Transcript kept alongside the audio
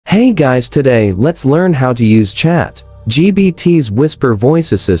Hey guys, today let's learn how to use ChatGPT's Whisper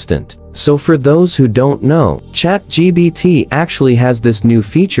voice assistant. So for those who don't know, ChatGPT actually has this new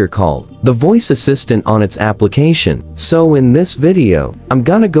feature called the voice assistant on its application. So in this video, I'm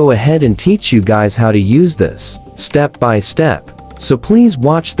gonna go ahead and teach you guys how to use this step by step. So please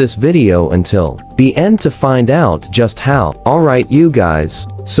watch this video until the end to find out just how. Alright you guys,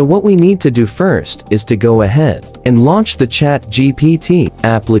 so what we need to do first is to go ahead and launch the ChatGPT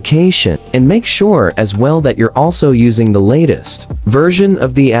application and make sure as well that you're also using the latest version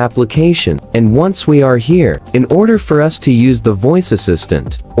of the application. And once we are here, in order for us to use the voice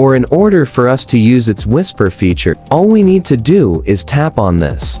assistant, or in order for us to use its whisper feature, all we need to do is tap on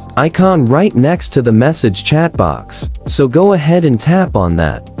this icon right next to the message chat box. So go ahead and tap on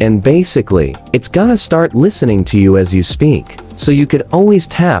that, and basically, it's gonna start listening to you as you speak. So you could always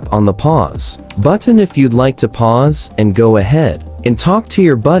tap on the pause button if you'd like to pause and go ahead and talk to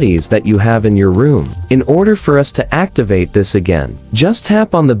your buddies that you have in your room. In order for us to activate this again, just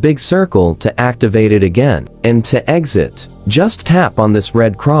tap on the big circle to activate it again, and to exit, just tap on this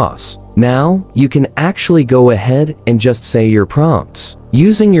red cross. Now, you can actually go ahead and just say your prompts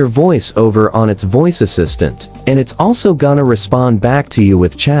using your voice over on its voice assistant, and it's also gonna respond back to you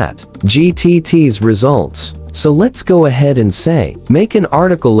with ChatGPT's results. So let's go ahead and say, make an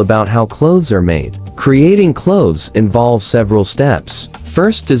article about how clothes are made. Creating clothes involves several steps.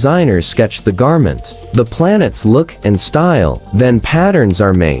 First, designers sketch the garment, the planet's look and style, then patterns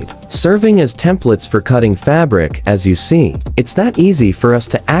are made, serving as templates for cutting fabric. As you see, it's that easy for us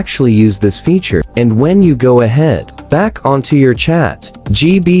to actually use this feature. And when you go ahead back onto your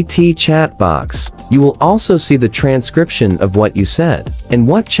ChatGPT chat box, you will also see the transcription of what you said and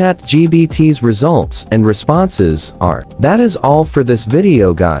what ChatGPT's results and responses are. That is all for this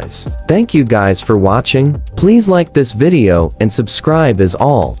video guys. Thank you guys for watching. Please like this video and subscribe as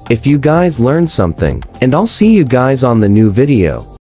all if you guys learned something, and I'll see you guys on the new video.